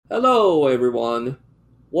Hello, everyone.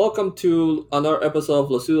 Welcome to another episode of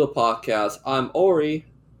Lasuda Podcast. I'm Ori.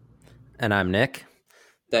 And I'm Nick.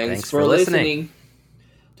 Thanks Thanks for for listening. listening.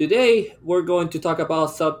 Today, we're going to talk about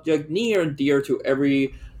a subject near and dear to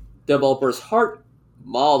every developer's heart: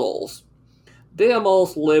 models. Data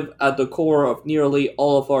models live at the core of nearly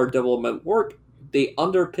all of our development work. They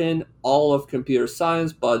underpin all of computer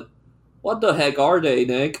science, but what the heck are they,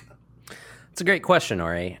 Nick? It's a great question,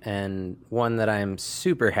 Ori, and one that I'm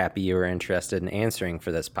super happy you were interested in answering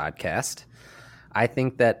for this podcast. I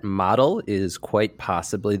think that model is quite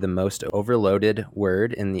possibly the most overloaded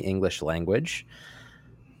word in the English language.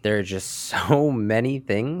 There are just so many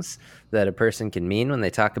things that a person can mean when they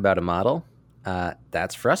talk about a model.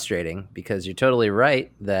 That's frustrating because you're totally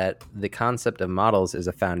right that the concept of models is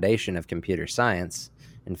a foundation of computer science.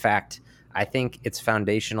 In fact, I think it's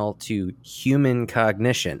foundational to human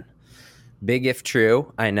cognition. Big if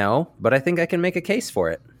true, I know, but I think I can make a case for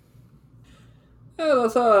it. Yeah,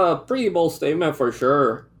 that's a pretty bold statement for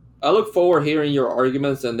sure. I look forward hearing your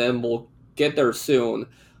arguments and then we'll get there soon.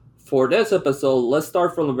 For this episode, let's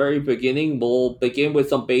start from the very beginning. We'll begin with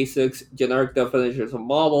some basics, generic definitions of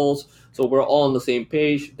models, so we're all on the same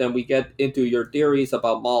page. Then we get into your theories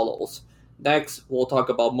about models. Next, we'll talk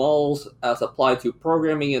about models as applied to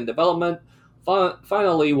programming and development.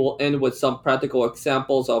 Finally, we'll end with some practical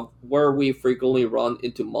examples of where we frequently run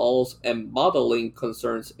into models and modeling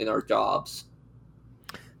concerns in our jobs.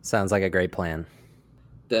 Sounds like a great plan.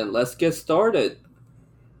 Then let's get started.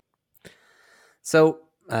 So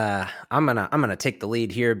I'm gonna take the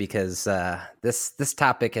lead here because this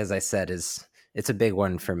topic, as I said, it's a big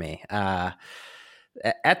one for me. At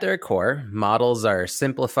their core, models are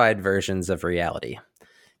simplified versions of reality.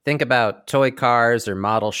 Think about toy cars or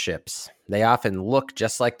model ships. They often look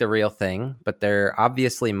just like the real thing, but they're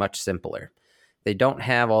obviously much simpler. They don't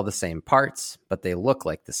have all the same parts, but they look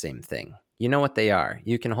like the same thing. You know what they are.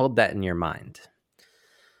 You can hold that in your mind.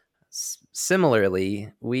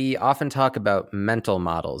 Similarly, we often talk about mental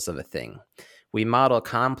models of a thing. We model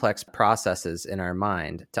complex processes in our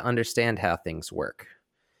mind to understand how things work.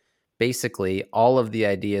 Basically, all of the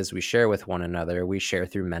ideas we share with one another, we share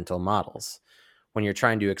through mental models. When you're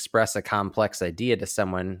trying to express a complex idea to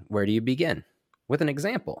someone, where do you begin? With an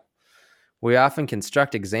example. We often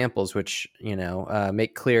construct examples which,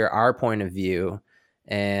 make clear our point of view,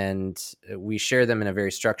 and we share them in a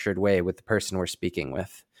very structured way with the person we're speaking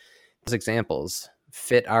with. Those examples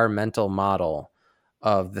fit our mental model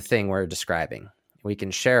of the thing we're describing. We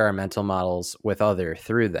can share our mental models with other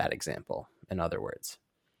through that example, in other words.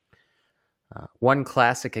 One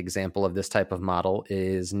classic example of this type of model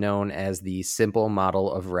is known as the simple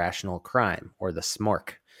model of rational crime, or the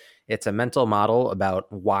SMORC. It's a mental model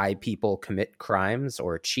about why people commit crimes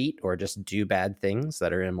or cheat or just do bad things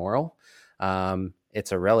that are immoral.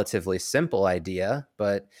 It's a relatively simple idea,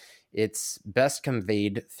 but it's best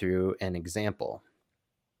conveyed through an example.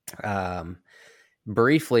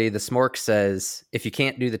 Briefly, the SMORC says, if you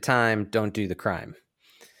can't do the time, don't do the crime.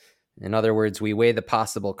 In other words, we weigh the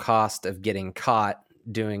possible cost of getting caught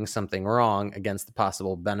doing something wrong against the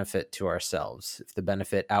possible benefit to ourselves. If the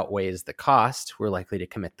benefit outweighs the cost, we're likely to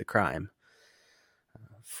commit the crime.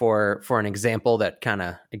 For an example that kind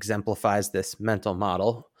of exemplifies this mental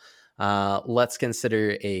model, let's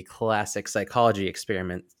consider a classic psychology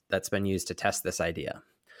experiment that's been used to test this idea.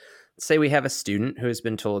 Let's say we have a student who has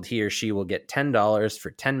been told he or she will get $10 for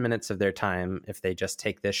 10 minutes of their time if they just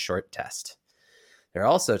take this short test. They're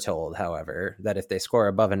also told, however, that if they score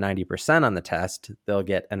above a 90% on the test, they'll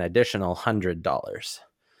get an additional $100.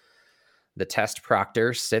 The test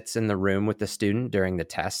proctor sits in the room with the student during the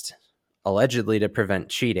test, allegedly to prevent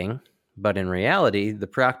cheating, but in reality, the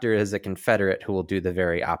proctor is a Confederate who will do the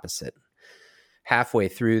very opposite. Halfway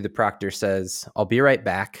through, the proctor says, "I'll be right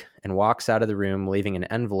back," and walks out of the room, leaving an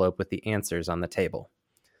envelope with the answers on the table.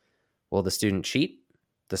 Will the student cheat?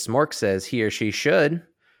 The SMORC says he or she should,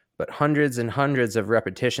 but hundreds and hundreds of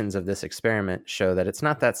repetitions of this experiment show that it's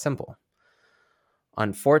not that simple.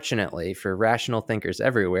 Unfortunately, for rational thinkers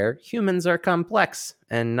everywhere, humans are complex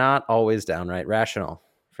and not always downright rational.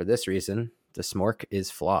 For this reason, the SMORC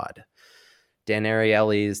is flawed. Dan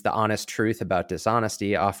Ariely's The Honest Truth About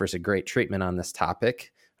Dishonesty offers a great treatment on this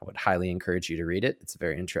topic. I would highly encourage you to read it. It's a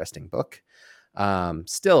very interesting book.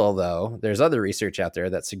 Still, though, there's other research out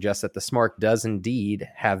there that suggests that the SMORC does indeed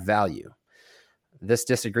have value. This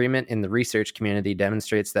disagreement in the research community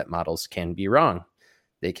demonstrates that models can be wrong.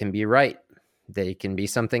 They can be right. They can be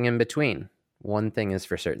something in between. One thing is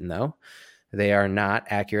for certain, though. They are not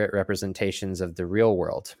accurate representations of the real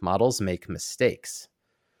world. Models make mistakes.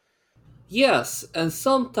 Yes, and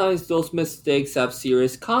sometimes those mistakes have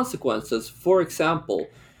serious consequences. For example,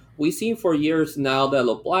 We've seen for years now that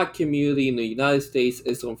the black community in the United States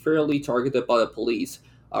is unfairly targeted by the police.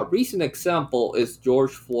 A recent example is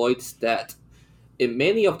George Floyd's death. In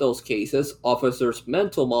many of those cases, officers'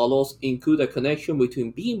 mental models include a connection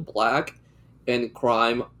between being black and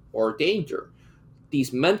crime or danger.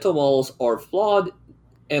 These mental models are flawed,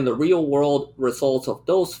 and the real world results of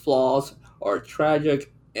those flaws are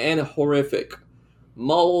tragic and horrific.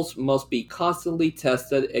 Models must be constantly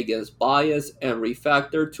tested against bias and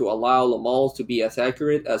refactored to allow the models to be as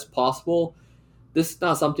accurate as possible. This is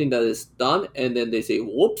not something that is done and then they say,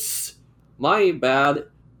 whoops, my bad,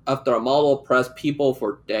 after a model oppressed people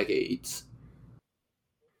for decades.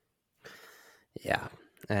 Yeah.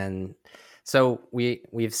 And so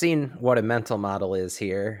we've seen what a mental model is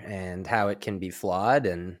here and how it can be flawed.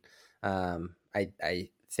 And I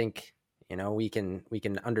think, we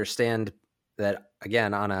can understand that,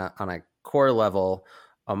 again, on a core level,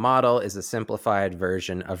 a model is a simplified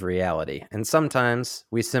version of reality. And sometimes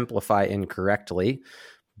we simplify incorrectly,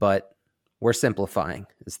 but we're simplifying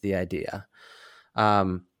is the idea.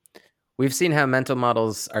 We've seen how mental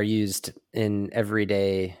models are used in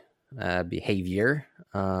everyday behavior.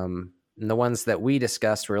 And the ones that we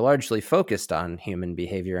discussed were largely focused on human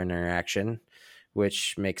behavior and interaction,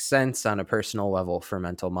 which makes sense on a personal level for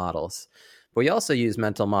mental models. But we also use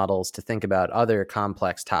mental models to think about other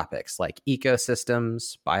complex topics like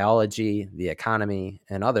ecosystems, biology, the economy,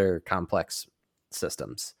 and other complex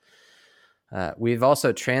systems. We've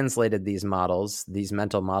also translated these models, these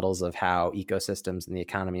mental models of how ecosystems and the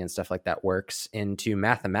economy and stuff like that works, into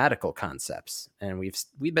mathematical concepts. And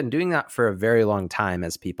we've been doing that for a very long time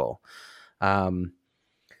as people.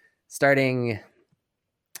 Starting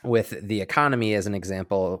with the economy as an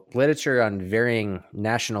example, literature on varying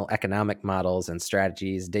national economic models and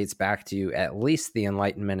strategies dates back to at least the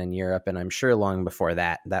Enlightenment in Europe, and I'm sure long before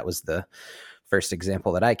that. That was the first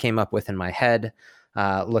example that I came up with in my head,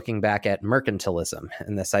 looking back at mercantilism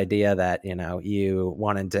and this idea that, you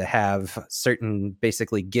wanted to have certain,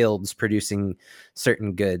 basically, guilds producing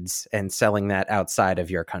certain goods and selling that outside of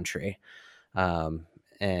your country, and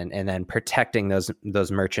then protecting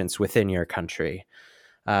those merchants within your country.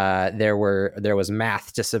 There was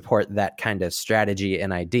math to support that kind of strategy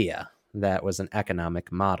and idea. That was an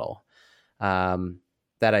economic model.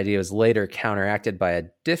 That idea was later counteracted by a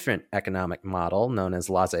different economic model known as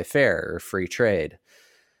laissez-faire or free trade.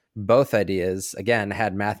 Both ideas, again,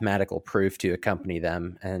 had mathematical proof to accompany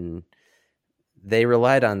them, and they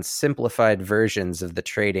relied on simplified versions of the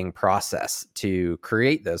trading process to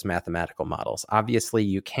create those mathematical models. Obviously,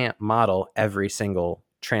 you can't model every single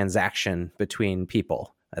transaction between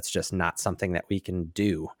people. That's just not something that we can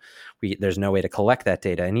do. There's no way to collect that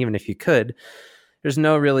data. And even if you could, there's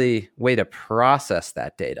no really way to process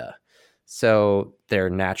that data. So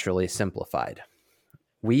they're naturally simplified.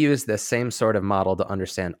 We use this same sort of model to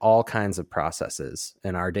understand all kinds of processes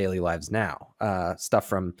in our daily lives now. Stuff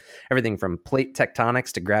from everything from plate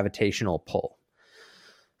tectonics to gravitational pull.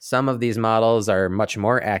 Some of these models are much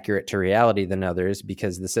more accurate to reality than others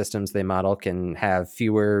because the systems they model can have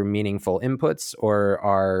fewer meaningful inputs or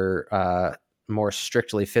are more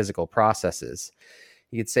strictly physical processes.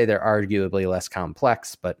 You could say they're arguably less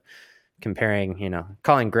complex, but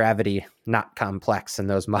calling gravity not complex in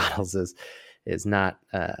those models is not,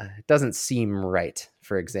 it doesn't seem right,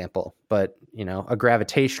 for example. But, a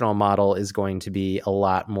gravitational model is going to be a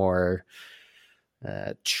lot more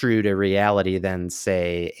true to reality than,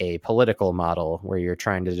 say, a political model where you're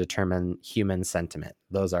trying to determine human sentiment.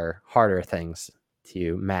 Those are harder things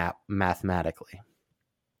to map mathematically.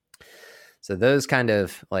 So those kind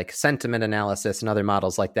of like sentiment analysis and other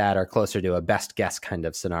models like that are closer to a best guess kind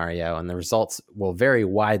of scenario, and the results will vary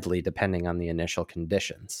widely depending on the initial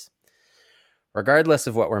conditions. Regardless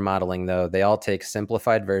of what we're modeling, though, they all take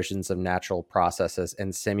simplified versions of natural processes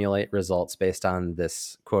and simulate results based on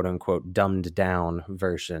this quote-unquote dumbed-down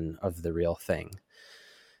version of the real thing.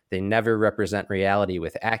 They never represent reality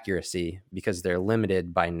with accuracy because they're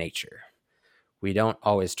limited by nature.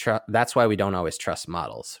 That's why we don't always trust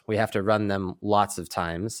models. We have to run them lots of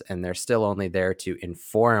times, and they're still only there to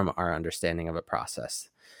inform our understanding of a process.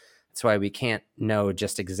 That's why we can't know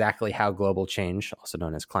just exactly how global change, also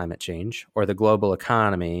known as climate change, or the global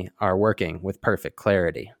economy are working with perfect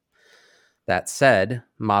clarity. That said,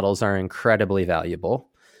 models are incredibly valuable.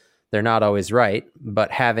 They're not always right,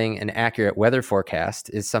 but having an accurate weather forecast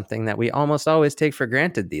is something that we almost always take for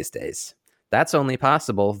granted these days. That's only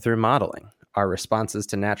possible through modeling. Our responses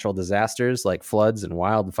to natural disasters like floods and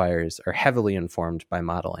wildfires are heavily informed by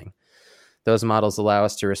modeling. Those models allow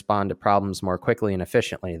us to respond to problems more quickly and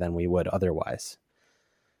efficiently than we would otherwise.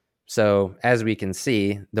 So as we can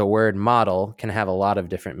see, the word model can have a lot of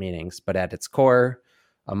different meanings, but at its core,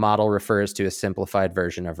 a model refers to a simplified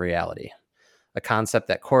version of reality, a concept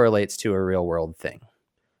that correlates to a real world thing.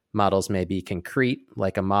 Models may be concrete,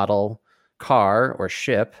 like a model car or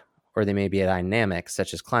ship, or they may be dynamic,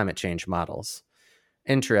 such as climate change models.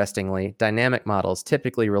 Interestingly, dynamic models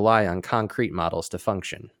typically rely on concrete models to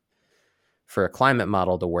function. For a climate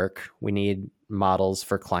model to work, we need models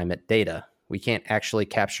for climate data. We can't actually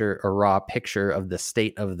capture a raw picture of the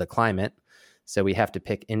state of the climate, so we have to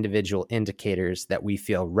pick individual indicators that we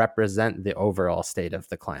feel represent the overall state of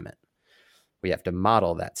the climate. We have to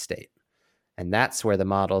model that state. And that's where the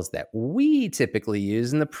models that we typically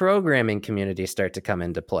use in the programming community start to come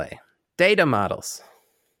into play. Data models.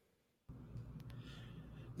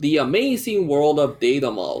 The amazing world of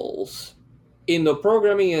data models. In the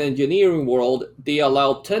programming and engineering world, they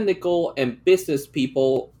allow technical and business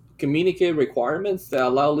people communicate requirements that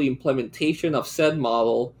allow the implementation of said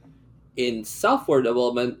model. In software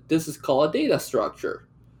development, this is called a data structure.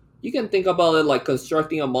 You can think about it like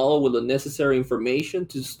constructing a model with the necessary information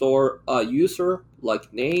to store a user,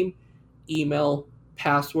 like name, email,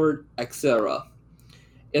 password, etc.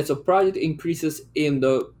 As a project increases in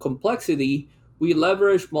the complexity, we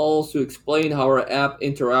leverage models to explain how our app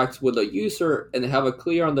interacts with the user and have a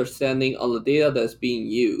clear understanding of the data that's being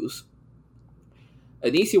used.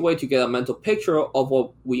 An easy way to get a mental picture of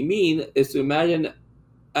what we mean is to imagine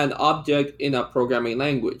an object in a programming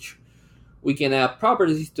language. We can add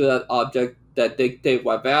properties to that object that dictate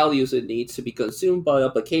what values it needs to be consumed by the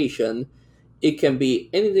application. It can be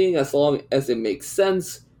anything as long as it makes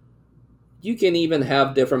sense. You can even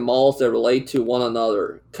have different models that relate to one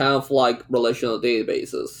another, kind of like relational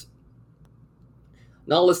databases.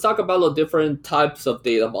 Now let's talk about the different types of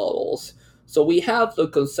data models. So we have the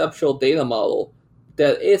conceptual data model,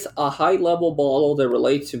 that is a high-level model that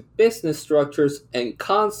relates to business structures and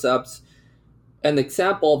concepts. An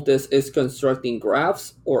example of this is constructing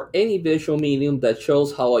graphs or any visual medium that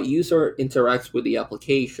shows how a user interacts with the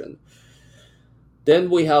application. Then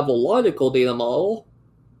we have a logical data model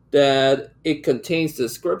that it contains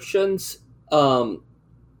descriptions of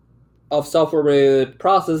software-related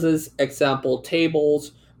processes, example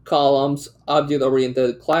tables, columns,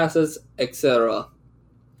 object-oriented classes, etc.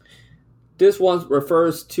 This one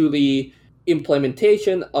refers to the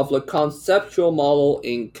implementation of the conceptual model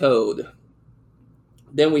in code.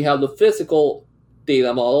 Then we have the physical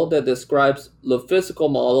data model that describes the physical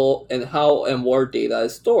model and how and where data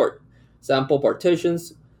is stored. Sample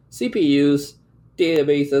partitions, CPUs,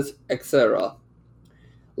 databases, etc.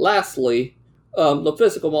 Lastly, the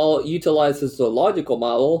physical model utilizes the logical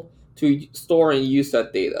model to store and use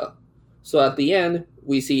that data. So at the end,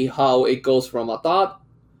 we see how it goes from a thought,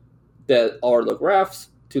 that are the graphs,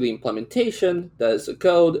 to the implementation, that is the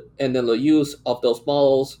code, and then the use of those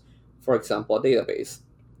models, for example, a database.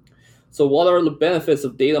 So what are the benefits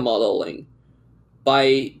of data modeling?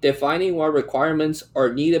 By defining what requirements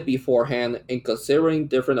are needed beforehand and considering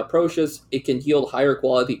different approaches, it can yield higher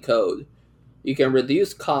quality code. You can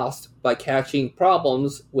reduce cost by catching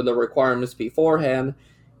problems with the requirements beforehand.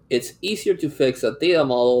 It's easier to fix a data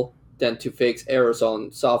model than to fix errors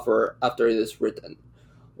on software after it is written.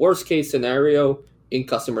 Worst case scenario, in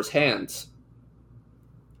customers' hands.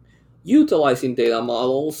 Utilizing data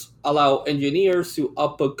models allow engineers to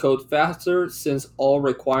output code faster since all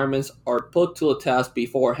requirements are put to the task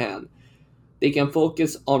beforehand. They can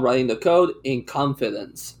focus on writing the code in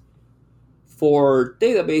confidence. For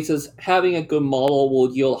databases, having a good model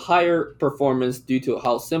will yield higher performance due to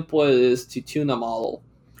how simple it is to tune a model.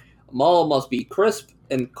 A model must be crisp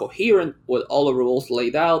and coherent with all the rules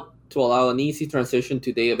laid out to allow an easy transition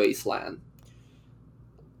to database land.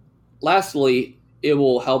 Lastly, it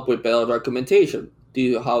will help with better documentation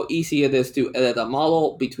due to how easy it is to edit a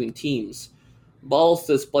model between teams. Models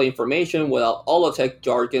display information without all the tech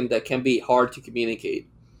jargon that can be hard to communicate.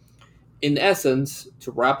 In essence,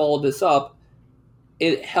 to wrap all this up,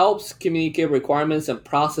 it helps communicate requirements and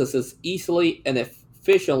processes easily and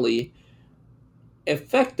efficiently,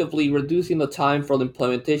 effectively reducing the time for the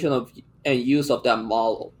implementation of and use of that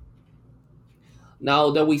model.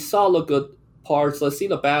 Now that we saw the good parts, let's see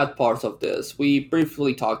the bad parts of this. We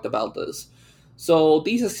briefly talked about this. So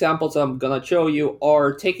these examples I'm going to show you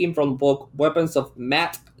are taken from the book Weapons of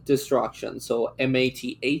Math Destruction, so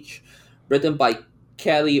MATH, written by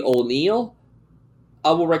Kelly O'Neill.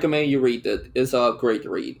 I would recommend you read it. It's a great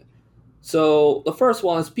read. So the first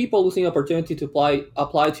one is people losing opportunity to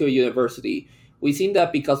apply to a university. We've seen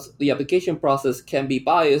that because the application process can be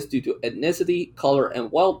biased due to ethnicity, color,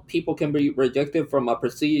 and wealth, people can be rejected from a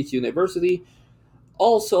prestigious university.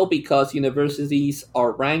 Also because universities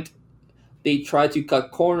are ranked They try to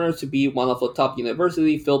cut corners to be one of the top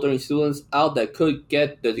universities, filtering students out that could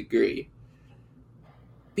get the degree.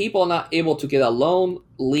 People are not able to get a loan,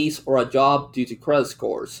 lease, or a job due to credit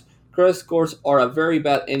scores. Credit scores are a very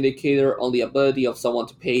bad indicator on the ability of someone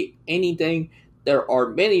to pay anything. There are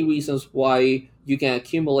many reasons why you can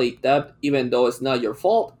accumulate debt even though it's not your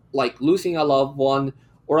fault, like losing a loved one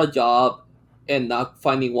or a job and not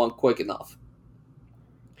finding one quick enough.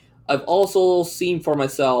 I've also seen for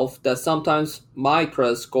myself that sometimes my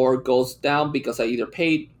credit score goes down because I either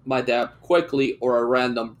paid my debt quickly or a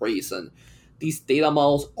random reason. These data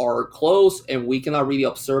models are closed and we cannot really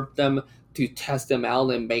observe them to test them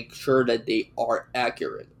out and make sure that they are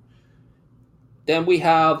accurate. Then we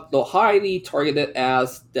have the highly targeted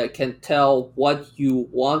ads that can tell what you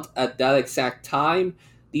want at that exact time.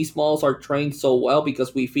 These models are trained so well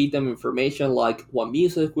because we feed them information like what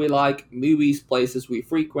music we like, movies, places we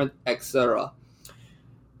frequent, etc.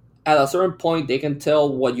 At a certain point, they can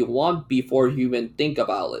tell what you want before you even think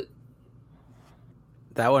about it.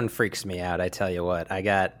 That one freaks me out. I tell you what, I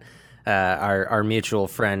got our mutual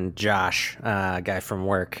friend Josh, a guy from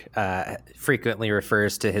work, frequently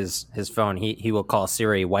refers to his phone. He will call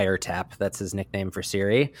Siri wiretap. That's his nickname for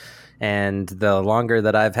Siri. And the longer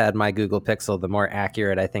that I've had my Google Pixel, the more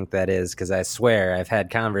accurate I think that is, because I swear I've had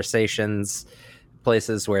conversations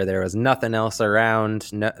places where there was nothing else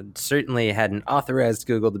around. No, certainly hadn't authorized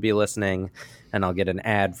Google to be listening, and I'll get an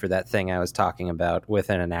ad for that thing I was talking about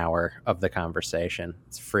within an hour of the conversation.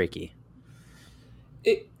 It's freaky.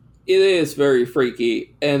 It is very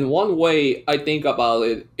freaky. And one way I think about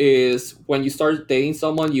it is when you start dating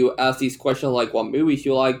someone, you ask these questions like what movies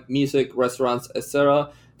you like, music, restaurants,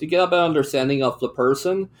 etc., to get a better understanding of the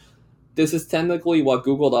person. This is technically what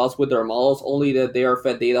Google does with their models, only that they are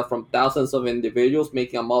fed data from thousands of individuals,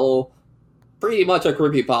 making a model pretty much a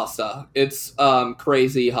creepypasta. It's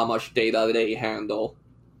crazy how much data they handle.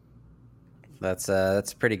 That's a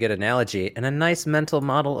pretty good analogy and a nice mental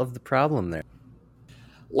model of the problem there.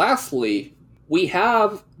 Lastly, we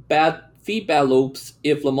have bad feedback loops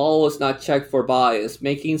if the model is not checked for bias,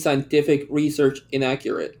 making scientific research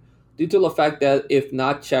inaccurate. Due to the fact that if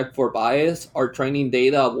not checked for bias, our training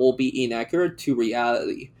data will be inaccurate to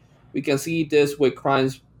reality. We can see this with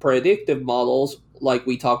crimes predictive models, like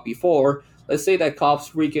we talked before. Let's say that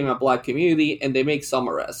cops reclaim a black community and they make some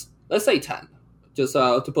arrests. Let's say 10, just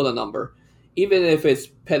to put a number, even if it's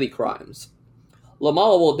petty crimes. The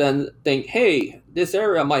model will then think, hey, this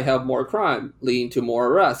area might have more crime, leading to more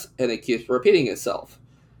arrests, and it keeps repeating itself.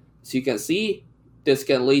 So you can see, this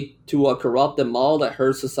can lead to a corrupted model that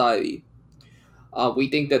hurts society.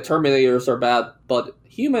 We think that Terminators are bad, but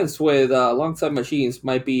humans with alongside machines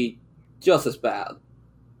might be just as bad.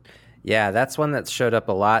 Yeah, that's one that showed up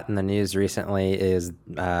a lot in the news recently is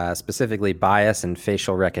specifically bias and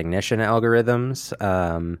facial recognition algorithms.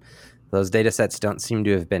 Those data sets don't seem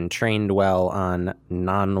to have been trained well on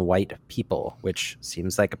non-white people, which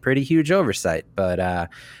seems like a pretty huge oversight. But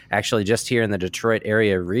actually, just here in the Detroit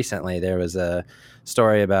area recently, there was a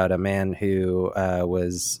story about a man who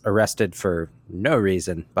was arrested for no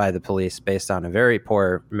reason by the police based on a very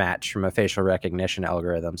poor match from a facial recognition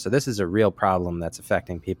algorithm. So this is a real problem that's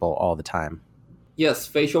affecting people all the time. Yes,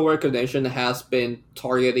 facial recognition has been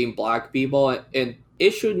targeting black people, and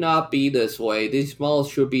it should not be this way. These models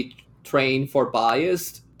should be trained for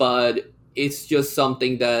bias, but it's just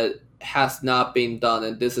something that has not been done,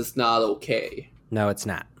 and this is not okay. No, it's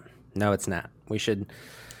not. No, it's not. We should,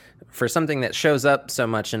 for something that shows up so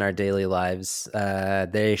much in our daily lives,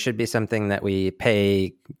 they should be something that we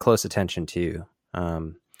pay close attention to.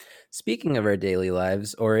 Speaking of our daily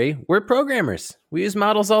lives, Ori, we're programmers. We use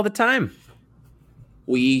models all the time.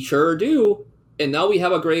 We sure do. And now we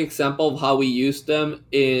have a great example of how we use them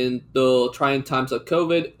in the trying times of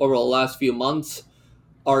COVID over the last few months.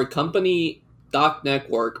 Our company, Doc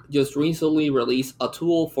Network, just recently released a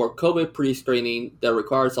tool for COVID pre-screening that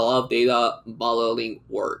requires a lot of data modeling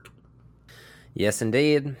work. Yes,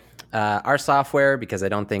 indeed. Our software, because I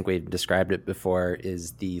don't think we've described it before,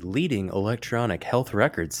 is the leading electronic health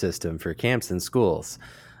record system for camps and schools.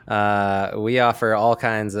 We offer all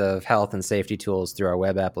kinds of health and safety tools through our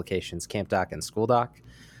web applications, CampDoc and SchoolDoc.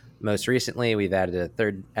 Most recently, we've added a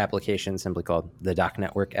third application simply called the Doc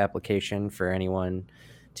Network application for anyone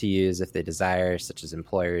to use if they desire, such as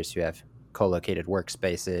employers who have co-located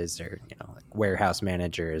workspaces or like warehouse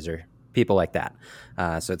managers or people like that.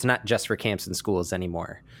 So it's not just for camps and schools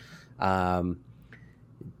anymore.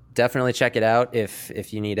 Definitely check it out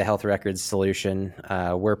if you need a health records solution.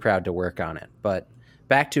 We're proud to work on it. But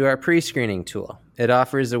back to our pre-screening tool. It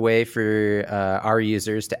offers a way for our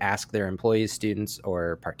users to ask their employees, students,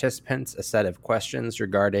 or participants a set of questions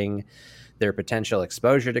regarding their potential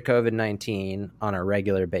exposure to COVID-19 on a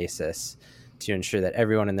regular basis to ensure that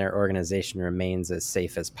everyone in their organization remains as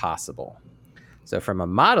safe as possible. So from a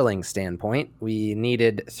modeling standpoint, we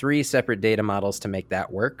needed 3 separate data models to make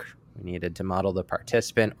that work. We needed to model the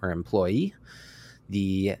participant or employee,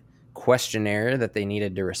 the questionnaire that they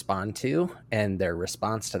needed to respond to, and their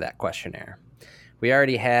response to that questionnaire. We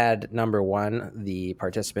already had number 1, the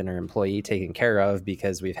participant or employee, taken care of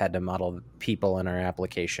because we've had to model people in our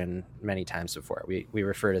application many times before. We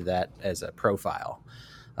refer to that as a profile.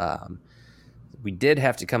 We did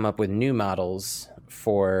have to come up with new models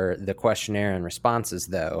for the questionnaire and responses,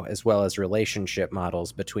 though, as well as relationship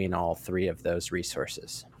models between all 3 of those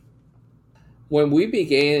resources. When we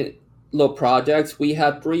began the projects, we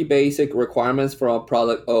had 3 basic requirements from our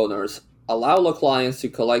product owners. Allow the clients to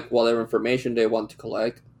collect whatever information they want to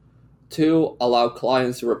collect. 2, allow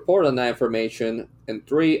clients to report on that information. And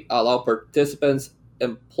 3, allow participants,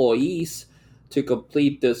 employees, to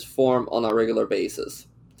complete this form on a regular basis.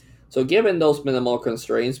 So given those minimal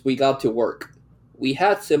constraints, we got to work. We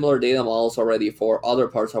had similar data models already for other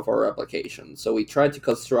parts of our application, so we tried to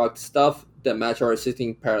construct stuff that match our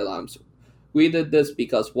existing paradigms. We did this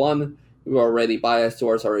because 1, we were already biased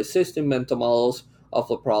towards our existing mental models of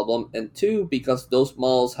the problem, and 2, because those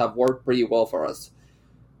models have worked pretty well for us.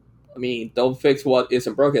 I mean, don't fix what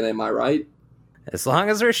isn't broken, am I right? As long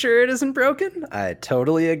as we're sure it isn't broken, I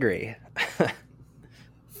totally agree.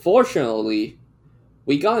 Fortunately,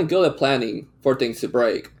 we got good at planning for things to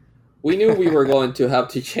break. We knew we were going to have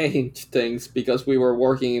to change things because we were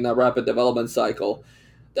working in a rapid development cycle.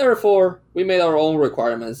 Therefore, we made our own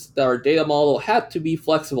requirements that our data model had to be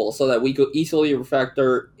flexible so that we could easily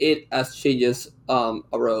refactor it as changes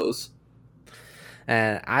arose.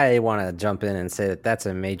 And I want to jump in and say that that's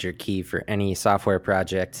a major key for any software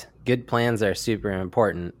project. Good plans are super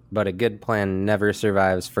important, but a good plan never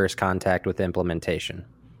survives first contact with implementation.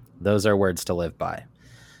 Those are words to live by.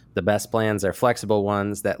 The best plans are flexible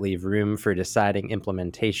ones that leave room for deciding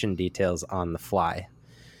implementation details on the fly.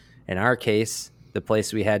 In our case, the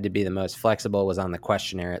place we had to be the most flexible was on the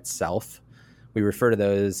questionnaire itself. We refer to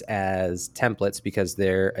those as templates because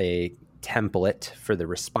they're a template for the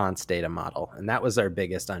response data model, and that was our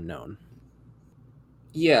biggest unknown.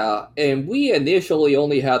 Yeah, and we initially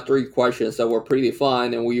only had 3 questions that were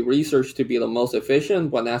predefined, and we researched to be the most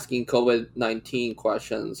efficient when asking COVID-19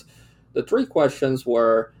 questions. The 3 questions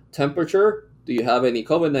were temperature, do you have any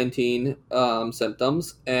COVID-19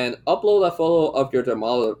 symptoms, and upload a photo of your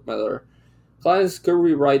thermometer. Clients could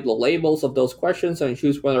rewrite the labels of those questions and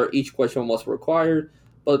choose whether each question was required,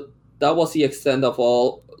 but that was the extent of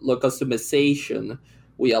all the customization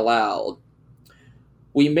we allowed.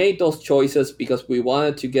 We made those choices because we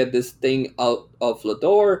wanted to get this thing out of the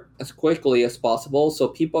door as quickly as possible so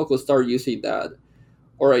people could start using that.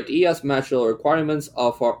 Our ideas match the requirements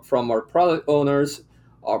from our product owners.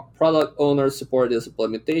 Our product owners support this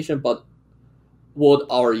implementation, but would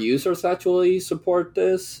our users actually support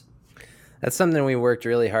this? That's something we worked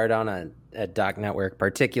really hard on at Doc Network,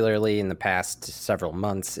 particularly in the past several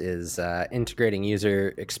months, is integrating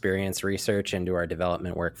user experience research into our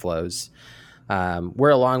development workflows. We're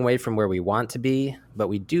a long way from where we want to be, but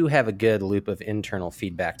we do have a good loop of internal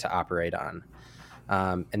feedback to operate on.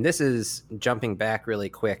 And this is jumping back really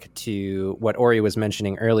quick to what Ori was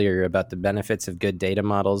mentioning earlier about the benefits of good data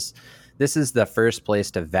models. This is the first place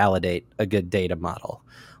to validate a good data model.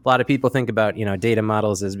 A lot of people think about, data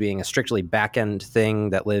models as being a strictly back-end thing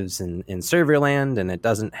that lives in server land and it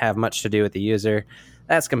doesn't have much to do with the user.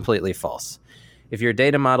 That's completely false. If your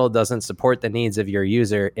data model doesn't support the needs of your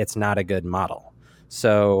user, it's not a good model.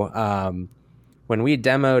 So when we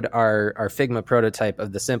demoed our Figma prototype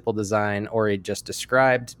of the simple design Ori just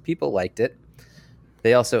described, people liked it.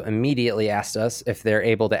 They also immediately asked us if they're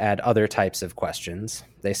able to add other types of questions.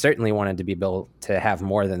 They certainly wanted to be able to have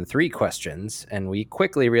more than 3 questions, and we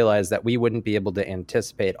quickly realized that we wouldn't be able to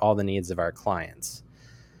anticipate all the needs of our clients.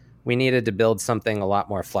 We needed to build something a lot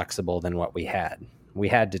more flexible than what we had. We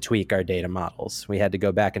had to tweak our data models. We had to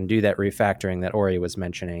go back and do that refactoring that Ori was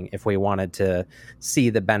mentioning if we wanted to see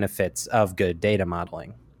the benefits of good data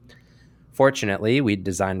modeling. Fortunately, we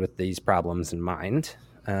designed with these problems in mind,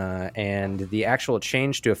 and the actual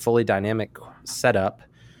change to a fully dynamic setup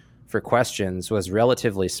for questions was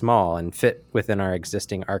relatively small and fit within our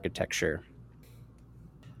existing architecture.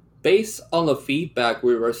 Based on the feedback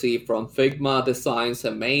we received from Figma Designs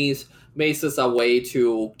and Maze is a way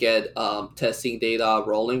to get testing data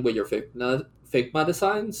rolling with your Figma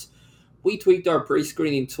designs. We tweaked our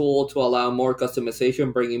pre-screening tool to allow more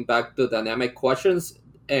customization, bringing back the dynamic questions,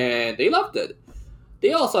 and they loved it.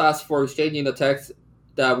 They also asked for exchanging the text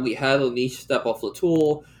that we had on each step of the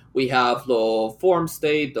tool. We have the form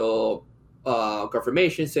state, the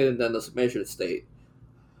confirmation state, and then the submission state.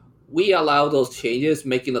 We allow those changes,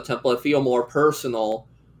 making the template feel more personal.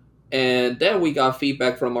 And then we got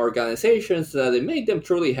feedback from organizations that it made them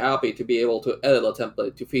truly happy to be able to edit a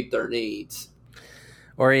template to fit their needs.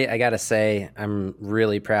 Ori, I gotta say, I'm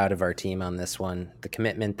really proud of our team on this one. The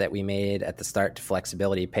commitment that we made at the start to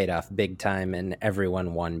flexibility paid off big time, and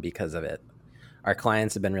everyone won because of it. Our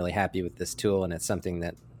clients have been really happy with this tool, and it's something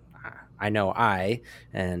that I know I'm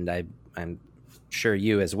sure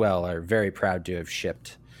you as well are very proud to have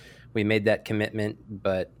shipped. We made that commitment,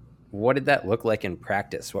 but what did that look like in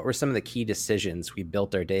practice? What were some of the key decisions we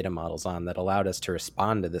built our data models on that allowed us to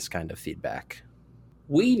respond to this kind of feedback?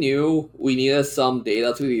 We knew we needed some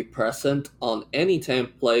data to be present on any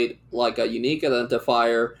template, like a unique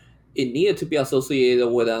identifier. It needed to be associated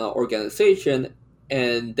with an organization,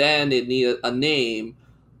 and then it needed a name.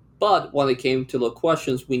 But when it came to the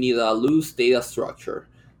questions, we needed a loose data structure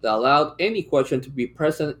that allowed any question to be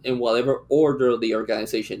present in whatever order the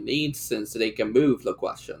organization needs, since they can move the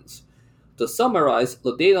questions. To summarize,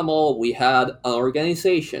 the data model, we had an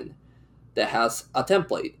organization that has a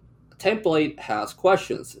template. A template has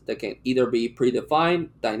questions that can either be predefined,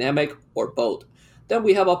 dynamic, or both. Then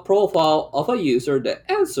we have a profile of a user that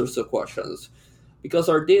answers the questions. Because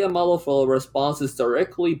our data model for the response is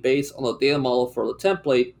directly based on the data model for the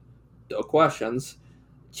template, the questions,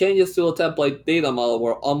 changes to the template data model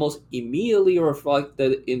were almost immediately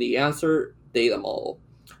reflected in the answer data model.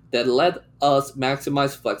 That let us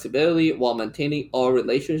maximize flexibility while maintaining all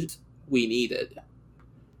relationships we needed.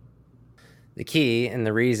 The key and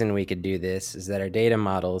the reason we could do this is that our data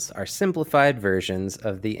models are simplified versions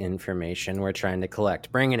of the information we're trying to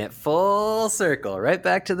collect, bringing it full circle right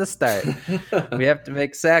back to the start. We have to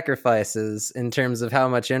make sacrifices in terms of how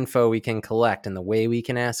much info we can collect and the way we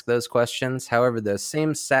can ask those questions. However, those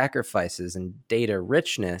same sacrifices and data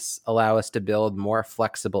richness allow us to build more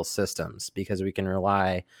flexible systems because we can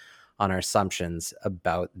rely on our assumptions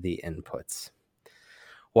about the inputs.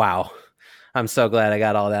 Wow. I'm so glad I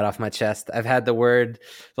got all that off my chest. I've had the word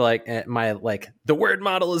the word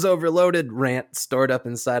model is overloaded rant stored up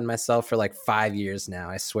inside myself for 5 years now,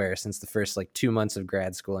 I swear, since the first 2 months of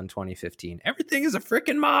grad school in 2015. Everything is a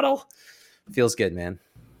freaking model. Feels good, man.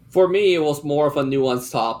 For me, it was more of a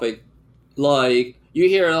nuanced topic. You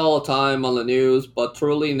hear it all the time on the news, but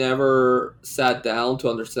truly never sat down to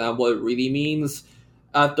understand what it really means.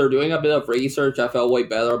 After doing a bit of research, I felt way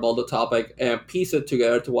better about the topic and pieced it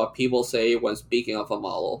together to what people say when speaking of a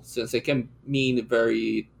model, since it can mean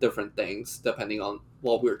very different things depending on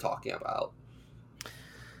what we're talking about.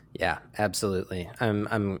 Yeah, absolutely.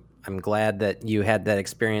 I'm glad that you had that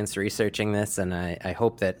experience researching this, and I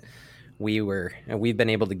hope that we've been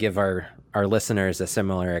able to give our listeners a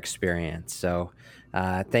similar experience. So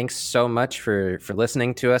thanks so much for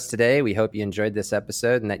listening to us today. We hope you enjoyed this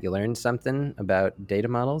episode and that you learned something about data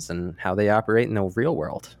models and how they operate in the real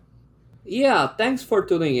world. Yeah, thanks for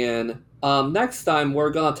tuning in. Next time,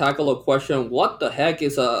 we're going to tackle a question, what the heck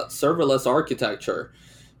is a serverless architecture?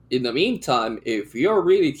 In the meantime, if you're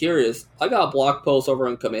really curious, I got a blog post over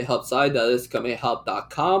on Commit Hub site, that is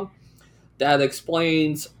commithub.com, that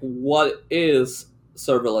explains what is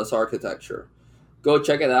serverless architecture. Go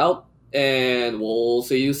check it out. And we'll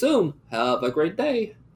see you soon. Have a great day.